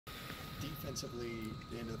defensively,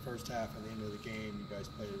 the end of the first half and the end of the game, you guys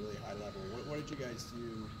played at a really high level. What did you guys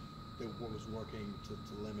do that what was working to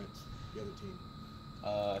limit the other team?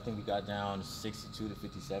 I think we got down 62 to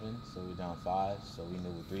 57, so we were down 5. So we knew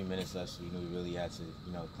with 3 minutes left, so we knew we really had to,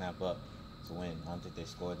 clamp up to win. I don't think they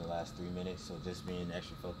scored in the last 3 minutes, so just being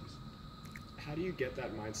extra focused. How do you get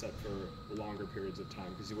that mindset for longer periods of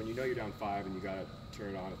time? Because when you know you're down 5 and you got to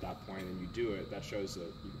turn it on at that point and you do it, that shows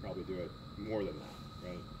that you can probably do it more than that,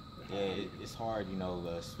 right? Yeah, it's hard,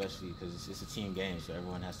 especially because it's a team game, so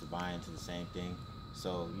everyone has to buy into the same thing.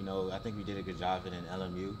 So, I think we did a good job in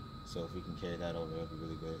LMU. So if we can carry that over, it'll be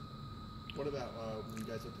really good. What about when you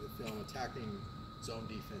guys looked at the film, attacking zone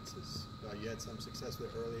defenses? You had some success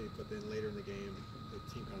with it early, but then later in the game, the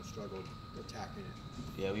team kind of struggled attacking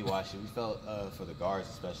it. Yeah, we watched it. We felt for the guards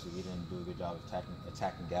especially, we didn't do a good job of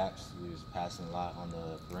attacking gaps. We was passing a lot on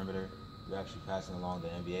the perimeter. We were actually passing along the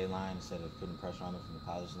NBA line instead of putting pressure on them from the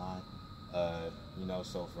college line.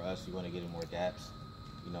 So for us, we want to get in more gaps,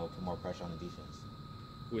 put more pressure on the defense.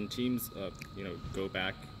 When teams, go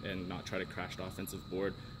back and not try to crash the offensive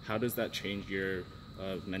board, how does that change your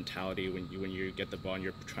mentality when you get the ball and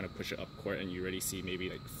you're trying to push it up court and you already see maybe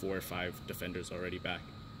like 4 or 5 defenders already back?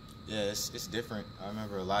 Yeah, it's different. I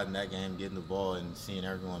remember a lot in that game getting the ball and seeing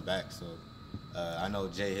everyone back. So I know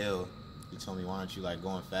Jay Hill, he told me, why aren't you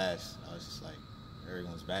going fast? I was just like,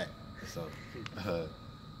 everyone's back. So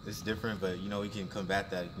it's different, but we can combat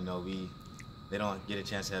that. They don't get a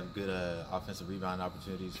chance to have good offensive rebound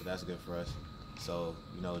opportunities, so that's good for us. So,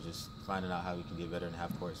 just finding out how we can get better in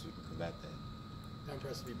half court so we can combat that. How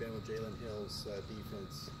impressed have you been with Jaylen Hill's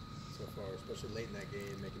defense so far, especially late in that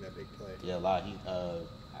game, making that big play? Yeah, a lot.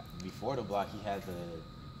 Before the block, they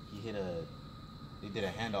did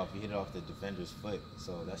a handoff. He hit it off the defender's foot.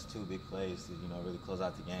 So that's 2 big plays to, really close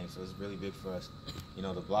out the game. So it's really big for us. The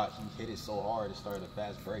block, he hit it so hard, it started a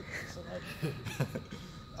fast break. So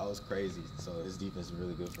that was crazy. So his defense is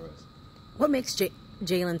really good for us. What makes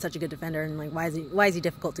Jaylen such a good defender, and why is he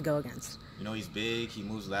difficult to go against? He's big. He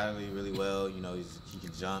moves laterally really well. He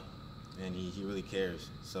can jump, and he really cares.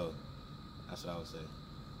 So that's what I would say.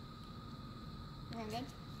 Everyone good?